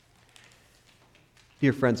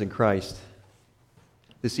Dear friends in Christ,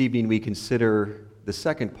 this evening we consider the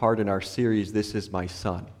second part in our series, This Is My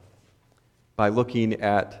Son, by looking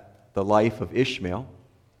at the life of Ishmael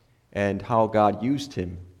and how God used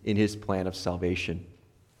him in his plan of salvation.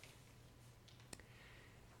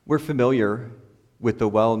 We're familiar with the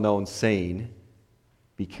well-known saying,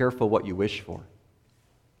 be careful what you wish for.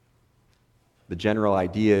 The general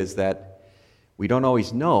idea is that we don't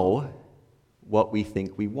always know what we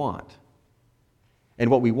think we want. And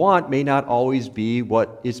what we want may not always be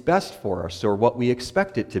what is best for us or what we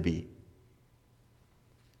expect it to be.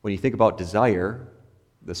 When you think about desire,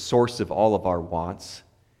 the source of all of our wants,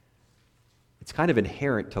 it's kind of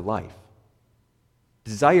inherent to life.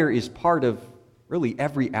 Desire is part of really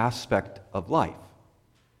every aspect of life.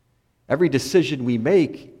 Every decision we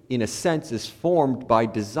make, in a sense, is formed by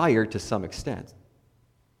desire to some extent.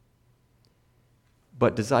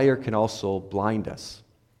 But desire can also blind us.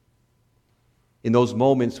 In those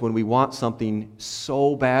moments when we want something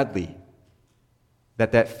so badly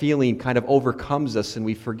that that feeling kind of overcomes us and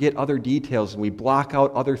we forget other details and we block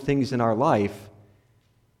out other things in our life,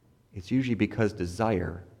 it's usually because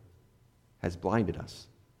desire has blinded us.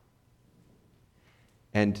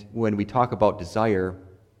 And when we talk about desire,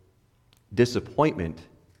 disappointment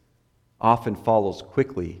often follows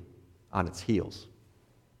quickly on its heels.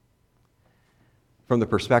 From the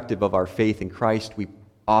perspective of our faith in Christ, we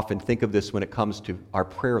often think of this when it comes to our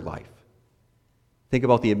prayer life. Think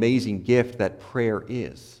about the amazing gift that prayer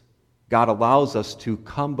is. God allows us to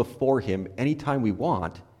come before Him anytime we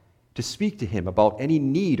want to speak to Him about any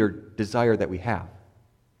need or desire that we have.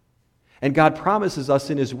 And God promises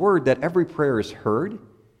us in His Word that every prayer is heard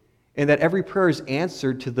and that every prayer is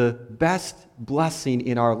answered to the best blessing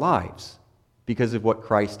in our lives because of what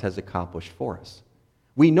Christ has accomplished for us.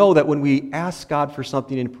 We know that when we ask God for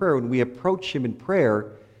something in prayer, when we approach Him in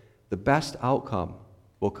prayer, the best outcome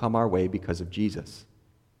will come our way because of Jesus.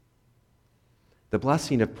 The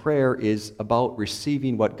blessing of prayer is about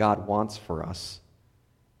receiving what God wants for us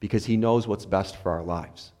because He knows what's best for our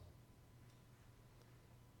lives.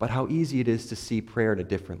 But how easy it is to see prayer in a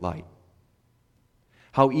different light.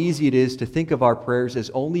 How easy it is to think of our prayers as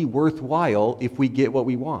only worthwhile if we get what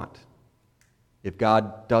we want, if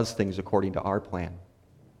God does things according to our plan.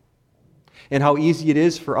 And how easy it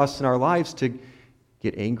is for us in our lives to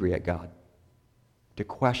get angry at God, to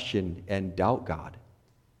question and doubt God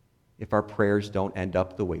if our prayers don't end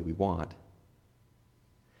up the way we want.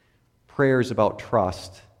 Prayer is about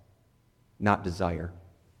trust, not desire.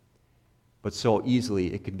 But so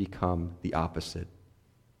easily it can become the opposite.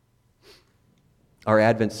 Our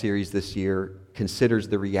Advent series this year considers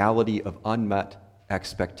the reality of unmet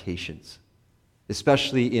expectations,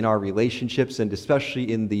 especially in our relationships and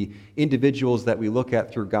especially in the individuals that we look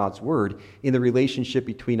at through God's Word, in the relationship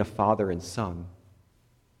between a father and son.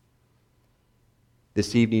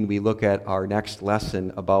 This evening we look at our next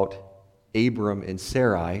lesson about Abram and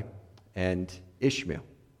Sarai and Ishmael.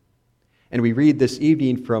 And we read this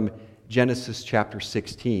evening from Genesis chapter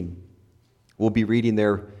 16. We'll be reading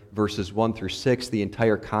there verses 1 through 6. The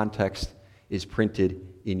entire context is printed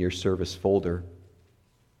in your service folder.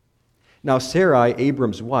 Now Sarai,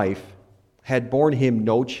 Abram's wife, had borne him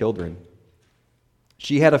no children.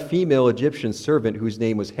 She had a female Egyptian servant whose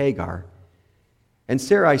name was Hagar. And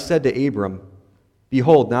Sarai said to Abram,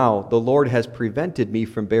 "Behold, now the Lord has prevented me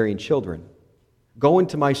from bearing children. Go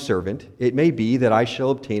into my servant. It may be that I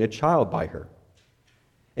shall obtain a child by her."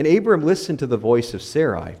 And Abram listened to the voice of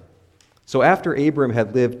Sarai. So after Abram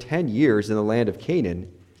had lived 10 years in the land of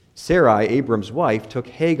Canaan, Sarai, Abram's wife, took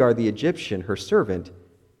Hagar the Egyptian, her servant,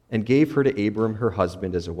 and gave her to Abram, her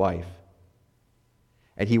husband, as a wife.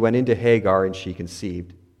 And he went into Hagar, and she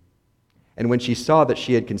conceived. And when she saw that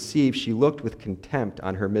she had conceived, she looked with contempt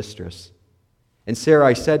on her mistress. And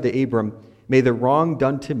Sarai said to Abram, "May the wrong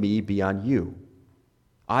done to me be on you.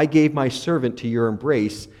 I gave my servant to your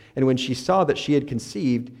embrace, and when she saw that she had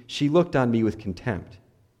conceived, she looked on me with contempt.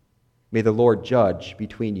 May the Lord judge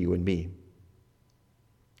between you and me."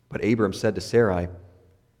 But Abram said to Sarai,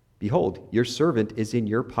 "Behold, your servant is in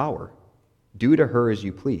your power. Do to her as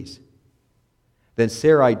you please." Then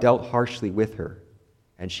Sarai dealt harshly with her,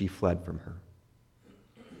 and she fled from her.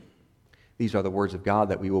 These are the words of God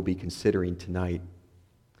that we will be considering tonight.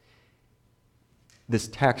 This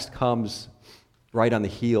text comes right on the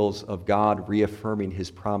heels of God reaffirming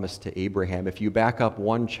His promise to Abraham. If you back up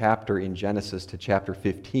one chapter in Genesis to chapter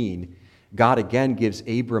 15, God again gives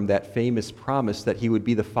Abram that famous promise that he would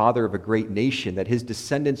be the father of a great nation, that his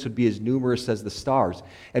descendants would be as numerous as the stars.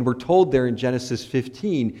 And we're told there in Genesis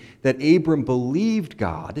 15 that Abram believed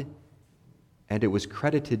God, and it was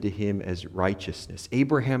credited to him as righteousness.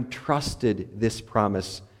 Abraham trusted this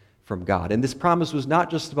promise from God. And this promise was not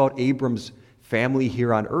just about Abram's family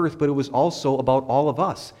here on earth, but it was also about all of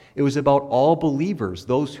us. It was about all believers,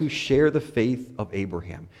 those who share the faith of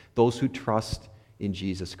Abraham, those who trust in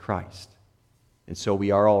Jesus Christ. And so we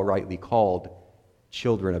are all rightly called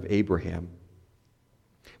children of Abraham.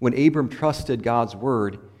 When Abram trusted God's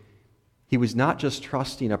word, he was not just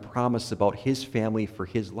trusting a promise about his family for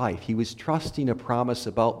his life. He was trusting a promise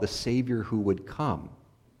about the Savior who would come.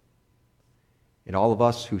 And all of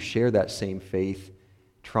us who share that same faith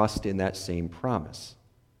trust in that same promise.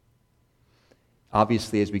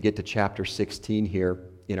 Obviously, as we get to chapter 16 here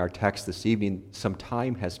in our text this evening, some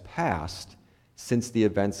time has passed since the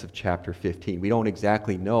events of chapter 15. We don't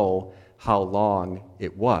exactly know how long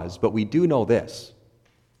it was, but we do know this.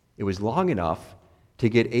 It was long enough to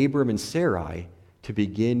get Abram and Sarai to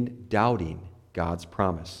begin doubting God's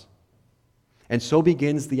promise. And so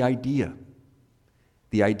begins the idea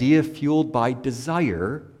fueled by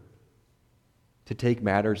desire to take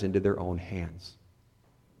matters into their own hands.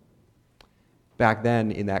 Back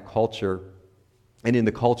then, in that culture, and in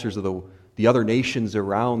the cultures of the other nations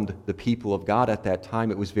around the people of God at that time,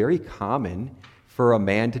 it was very common for a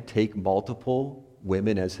man to take multiple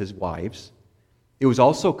women as his wives. It was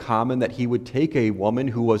also common that he would take a woman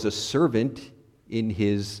who was a servant in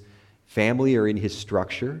his family or in his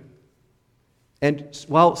structure. And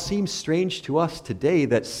while it seems strange to us today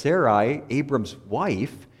that Sarai, Abram's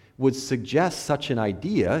wife, would suggest such an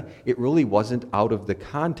idea, it really wasn't out of the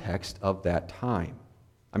context of that time.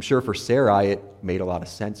 I'm sure for Sarai it made a lot of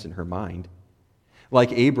sense in her mind.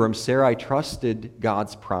 Like Abram, Sarai trusted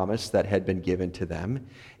God's promise that had been given to them,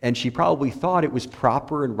 and she probably thought it was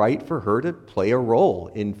proper and right for her to play a role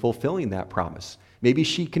in fulfilling that promise. Maybe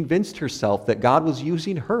she convinced herself that God was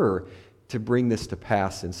using her to bring this to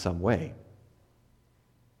pass in some way.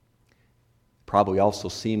 Probably also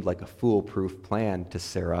seemed like a foolproof plan to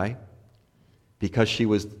Sarai. Because she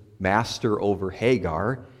was master over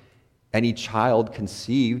Hagar, any child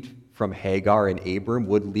conceived from Hagar and Abram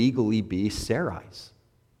would legally be Sarai's.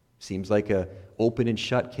 Seems like an open and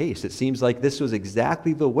shut case. It seems like this was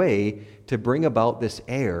exactly the way to bring about this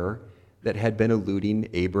heir that had been eluding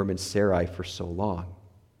Abram and Sarai for so long.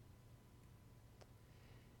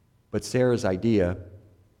 But Sarah's idea,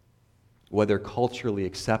 whether culturally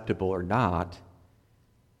acceptable or not,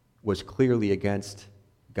 was clearly against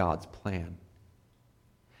God's plan.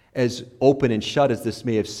 As open and shut as this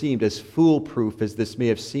may have seemed, as foolproof as this may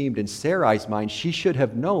have seemed in Sarai's mind, she should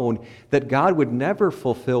have known that God would never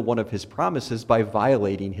fulfill one of his promises by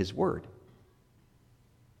violating his word.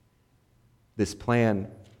 This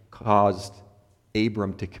plan caused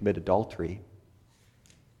Abram to commit adultery.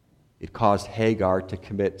 It caused Hagar to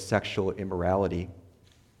commit sexual immorality.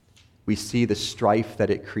 We see the strife that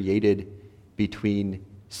it created between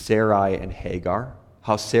Sarai and Hagar,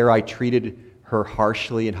 how Sarai treated her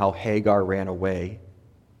harshly and how Hagar ran away.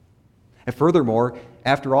 And furthermore,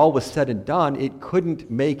 after all was said and done, it couldn't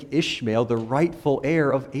make Ishmael the rightful heir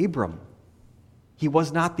of Abram. He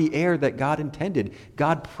was not the heir that God intended.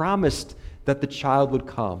 God promised that the child would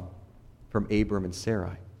come from Abram and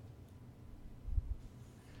Sarai.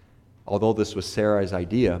 Although this was Sarai's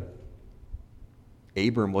idea,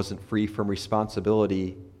 Abram wasn't free from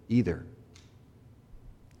responsibility either.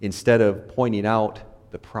 Instead of pointing out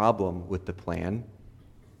the problem with the plan,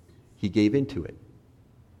 he gave into it.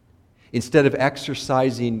 Instead of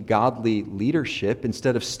exercising godly leadership,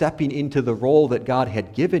 instead of stepping into the role that God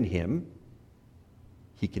had given him,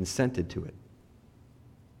 he consented to it.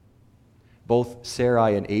 Both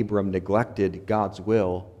Sarai and Abram neglected God's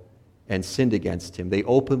will and sinned against him. They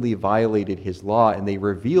openly violated his law, and they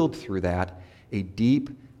revealed through that a deep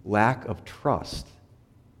lack of trust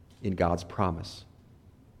in God's promise.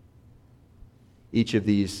 Each of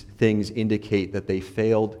these things indicate that they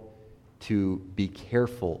failed to be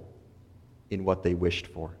careful in what they wished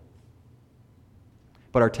for.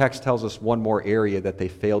 But our text tells us one more area that they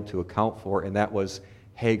failed to account for, and that was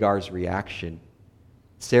Hagar's reaction.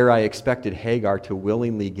 Sarai expected Hagar to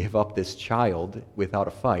willingly give up this child without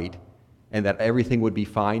a fight, and that everything would be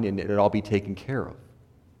fine and it would all be taken care of.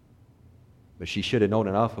 But she should have known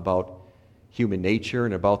enough about human nature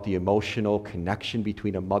and about the emotional connection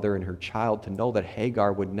between a mother and her child to know that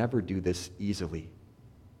Hagar would never do this easily.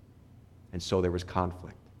 And so there was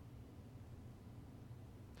conflict.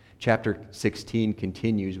 Chapter 16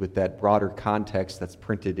 continues with that broader context that's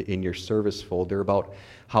printed in your service folder about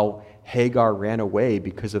how Hagar ran away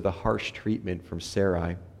because of the harsh treatment from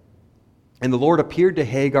Sarai. And the Lord appeared to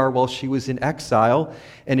Hagar while she was in exile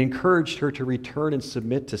and encouraged her to return and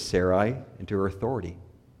submit to Sarai and to her authority.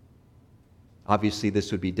 Obviously,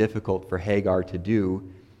 this would be difficult for Hagar to do,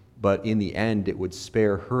 but in the end, it would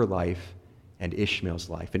spare her life and Ishmael's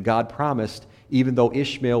life. And God promised, even though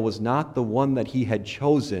Ishmael was not the one that he had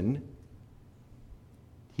chosen,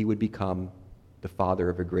 he would become the father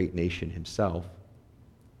of a great nation himself.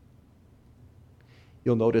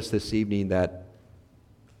 You'll notice this evening that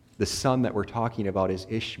the son that we're talking about is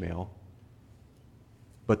Ishmael,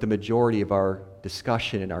 but the majority of our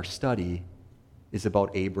discussion and our study is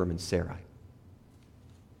about Abram and Sarai.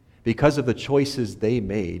 Because of the choices they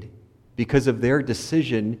made, because of their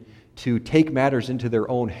decision to take matters into their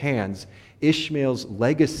own hands, Ishmael's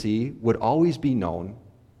legacy would always be known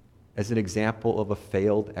as an example of a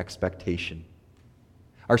failed expectation.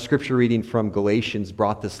 Our scripture reading from Galatians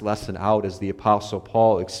brought this lesson out as the Apostle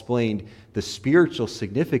Paul explained the spiritual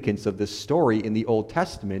significance of this story in the Old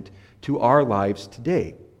Testament to our lives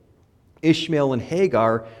today. Ishmael and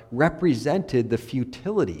Hagar represented the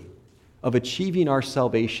futility of achieving our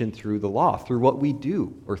salvation through the law, through what we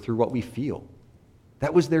do or through what we feel.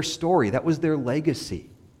 That was their story. That was their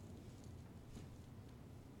legacy.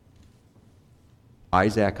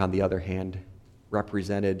 Isaac, on the other hand,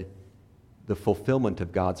 represented the fulfillment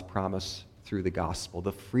of God's promise through the gospel,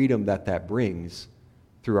 the freedom that brings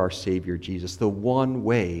through our Savior Jesus, the one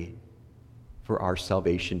way for our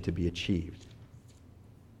salvation to be achieved.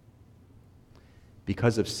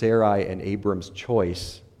 Because of Sarai and Abram's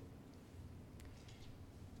choice,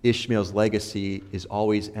 Ishmael's legacy is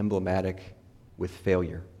always emblematic with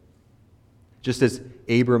failure. Just as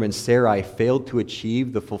Abram and Sarai failed to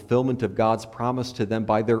achieve the fulfillment of God's promise to them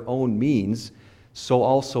by their own means, so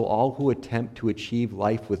also all who attempt to achieve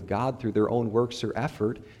life with God through their own works or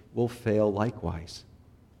effort will fail likewise.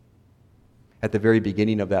 At the very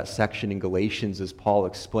beginning of that section in Galatians, as Paul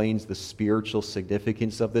explains the spiritual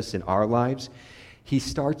significance of this in our lives, he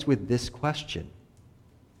starts with this question.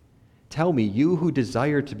 Tell me, you who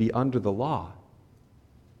desire to be under the law,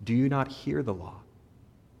 do you not hear the law?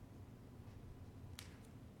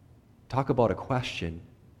 Talk about a question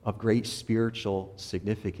of great spiritual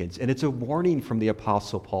significance. And it's a warning from the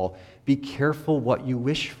Apostle Paul. Be careful what you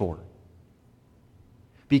wish for.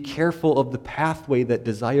 Be careful of the pathway that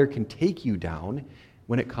desire can take you down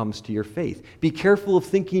when it comes to your faith. Be careful of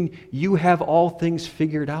thinking you have all things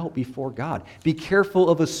figured out before God. Be careful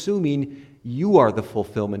of assuming you are the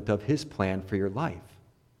fulfillment of His plan for your life,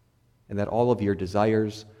 and that all of your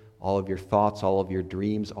desires, all of your thoughts, all of your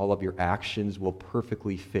dreams, all of your actions will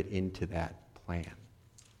perfectly fit into that plan.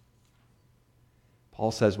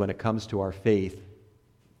 Paul says when it comes to our faith,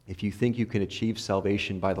 if you think you can achieve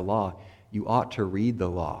salvation by the law, you ought to read the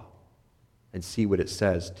law and see what it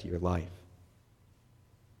says to your life.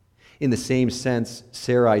 In the same sense,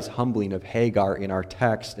 Sarai's humbling of Hagar in our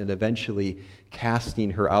text and eventually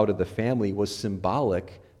casting her out of the family was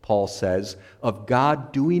symbolic, Paul says, of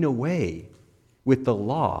God doing away with the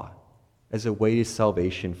law as a way to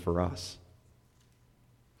salvation for us.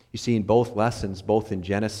 You see, in both lessons, both in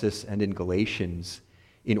Genesis and in Galatians,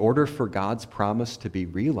 in order for God's promise to be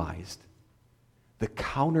realized, the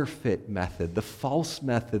counterfeit method, the false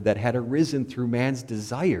method that had arisen through man's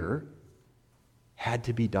desire, had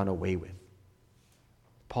to be done away with.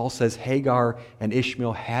 Paul says Hagar and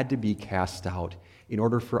Ishmael had to be cast out in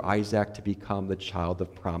order for Isaac to become the child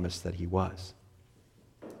of promise that he was.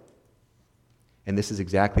 And this is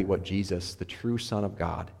exactly what Jesus, the true Son of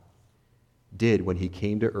God, did when he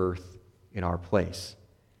came to earth in our place.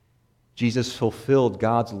 Jesus fulfilled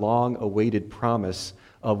God's long-awaited promise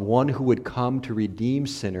of one who would come to redeem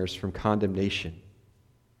sinners from condemnation.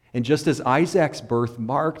 And just as Isaac's birth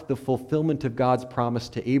marked the fulfillment of God's promise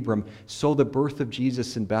to Abram, so the birth of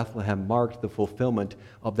Jesus in Bethlehem marked the fulfillment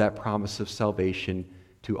of that promise of salvation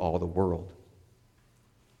to all the world.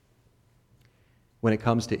 When it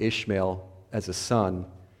comes to Ishmael as a son,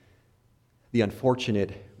 the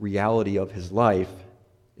unfortunate reality of his life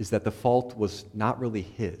is that the fault was not really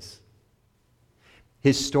his.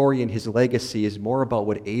 His story and his legacy is more about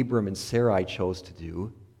what Abram and Sarai chose to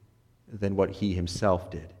do than what he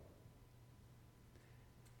himself did.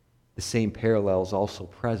 The same parallel is also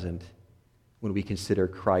present when we consider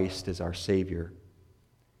Christ as our Savior.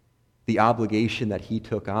 The obligation that he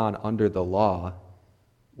took on under the law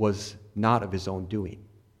was not of his own doing.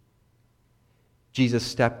 Jesus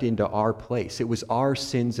stepped into our place. It was our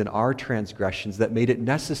sins and our transgressions that made it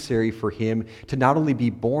necessary for him to not only be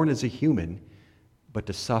born as a human, but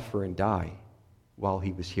to suffer and die while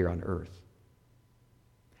he was here on earth.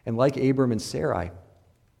 And like Abram and Sarai,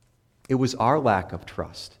 it was our lack of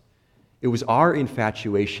trust. It was our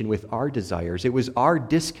infatuation with our desires. It was our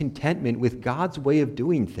discontentment with God's way of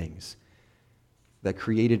doing things that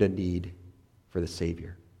created a need for the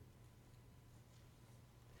Savior.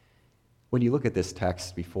 When you look at this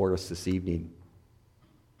text before us this evening,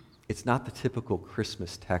 it's not the typical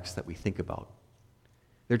Christmas text that we think about.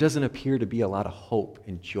 There doesn't appear to be a lot of hope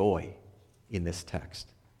and joy in this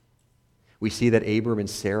text. We see that Abram and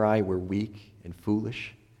Sarai were weak and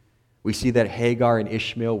foolish. We see that Hagar and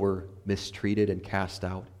Ishmael were mistreated and cast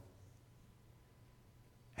out.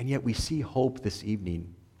 And yet we see hope this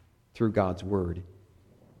evening through God's word.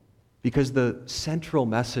 Because the central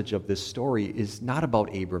message of this story is not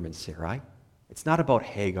about Abram and Sarai. It's not about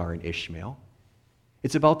Hagar and Ishmael.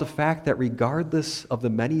 It's about the fact that regardless of the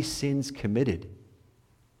many sins committed,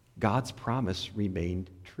 God's promise remained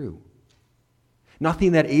true.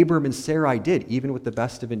 Nothing that Abram and Sarai did, even with the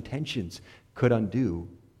best of intentions, could undo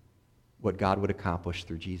what God would accomplish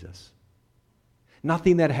through Jesus.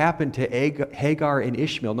 Nothing that happened to Hagar and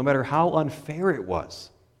Ishmael, no matter how unfair it was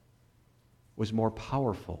more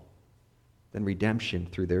powerful than redemption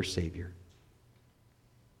through their Savior.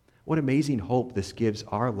 What amazing hope this gives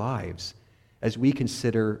our lives as we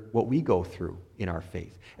consider what we go through in our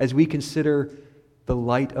faith, as we consider the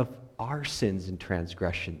light of our sins and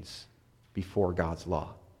transgressions before God's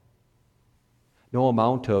law. No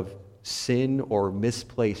amount of sin or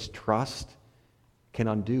misplaced trust can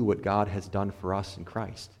undo what God has done for us in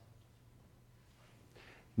Christ.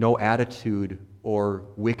 No attitude or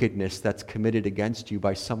wickedness that's committed against you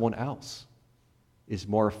by someone else is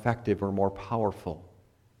more effective or more powerful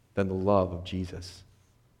than the love of Jesus.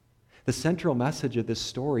 The central message of this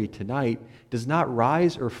story tonight does not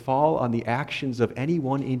rise or fall on the actions of any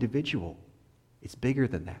one individual. It's bigger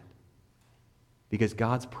than that. Because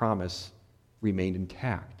God's promise remained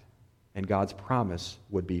intact, and God's promise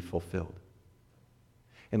would be fulfilled.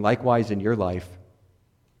 And likewise in your life,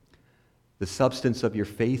 the substance of your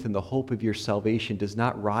faith and the hope of your salvation does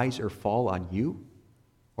not rise or fall on you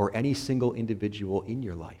or any single individual in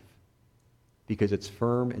your life, because it's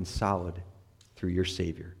firm and solid through your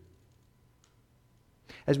Savior.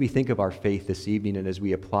 As we think of our faith this evening and as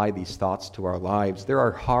we apply these thoughts to our lives, there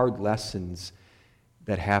are hard lessons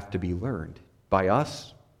that have to be learned by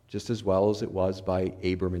us just as well as it was by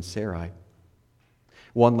Abram and Sarai.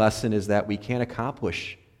 One lesson is that we can't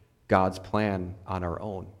accomplish God's plan on our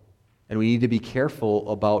own. And we need to be careful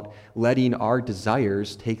about letting our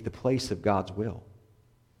desires take the place of God's will.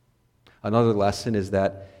 Another lesson is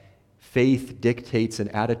that faith dictates an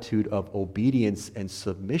attitude of obedience and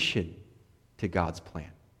submission to God's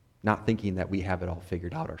plan, not thinking that we have it all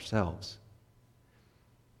figured out ourselves.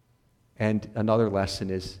 And another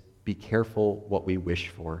lesson is be careful what we wish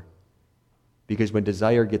for, because when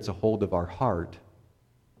desire gets a hold of our heart,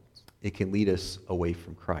 it can lead us away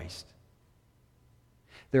from Christ.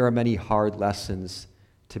 There are many hard lessons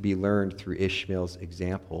to be learned through Ishmael's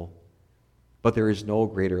example, but there is no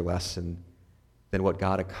greater lesson than what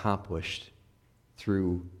God accomplished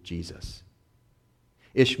through Jesus.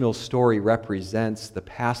 Ishmael's story represents the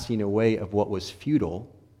passing away of what was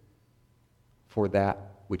futile for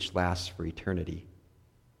that which lasts for eternity.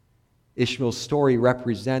 Ishmael's story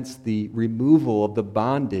represents the removal of the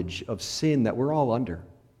bondage of sin that we're all under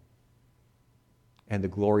and the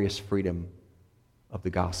glorious freedom of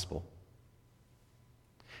the gospel.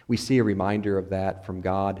 We see a reminder of that from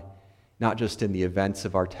God, not just in the events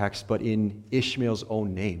of our text, but in Ishmael's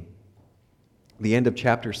own name. The end of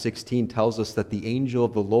chapter 16 tells us that the angel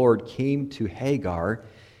of the Lord came to Hagar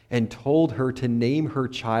and told her to name her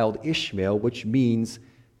child Ishmael, which means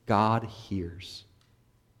God hears.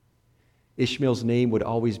 Ishmael's name would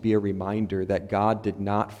always be a reminder that God did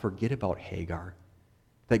not forget about Hagar,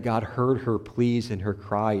 that God heard her pleas and her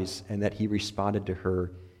cries, and that he responded to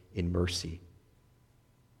her in mercy.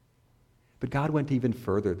 But God went even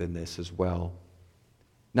further than this as well,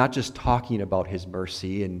 not just talking about his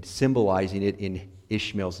mercy and symbolizing it in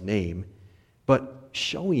Ishmael's name, but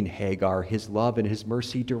showing Hagar his love and his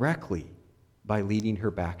mercy directly by leading her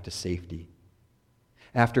back to safety.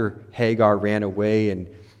 After Hagar ran away and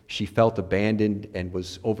she felt abandoned and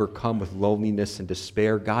was overcome with loneliness and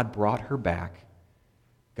despair, God brought her back.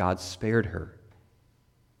 God spared her.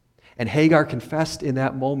 And Hagar confessed in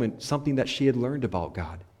that moment something that she had learned about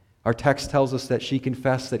God. Our text tells us that she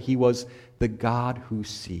confessed that he was the God who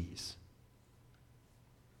sees.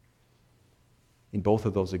 In both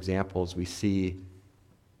of those examples, we see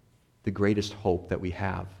the greatest hope that we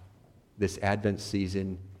have this Advent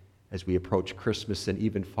season as we approach Christmas and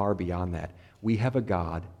even far beyond that. We have a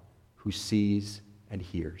God who sees and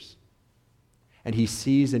hears. And he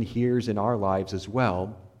sees and hears in our lives as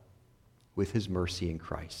well with his mercy in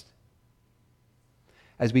Christ.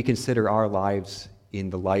 As we consider our lives in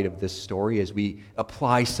the light of this story, as we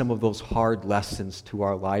apply some of those hard lessons to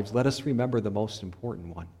our lives, let us remember the most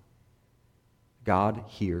important one. God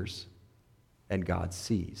hears and God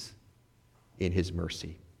sees in his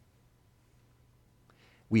mercy.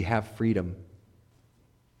 We have freedom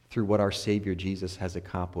through what our Savior Jesus has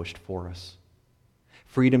accomplished for us.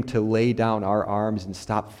 Freedom to lay down our arms and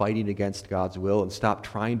stop fighting against God's will and stop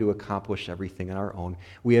trying to accomplish everything on our own.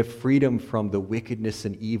 We have freedom from the wickedness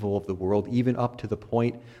and evil of the world, even up to the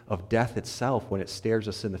point of death itself when it stares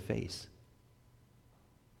us in the face.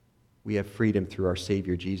 We have freedom through our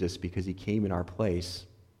Savior Jesus because he came in our place.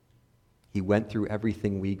 He went through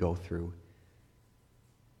everything we go through,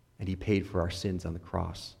 and he paid for our sins on the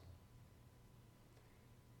cross.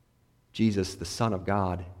 Jesus, the Son of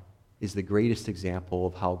God, is the greatest example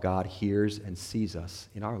of how God hears and sees us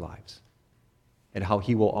in our lives, and how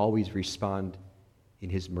he will always respond in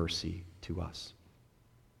his mercy to us.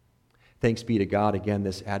 Thanks be to God again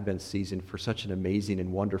this Advent season for such an amazing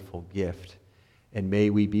and wonderful gift, and may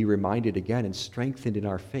we be reminded again and strengthened in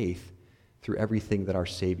our faith through everything that our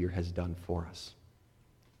Savior has done for us.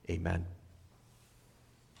 Amen.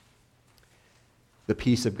 The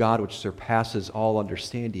peace of God, which surpasses all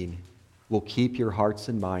understanding, will keep your hearts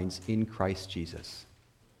and minds in Christ Jesus.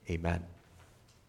 Amen.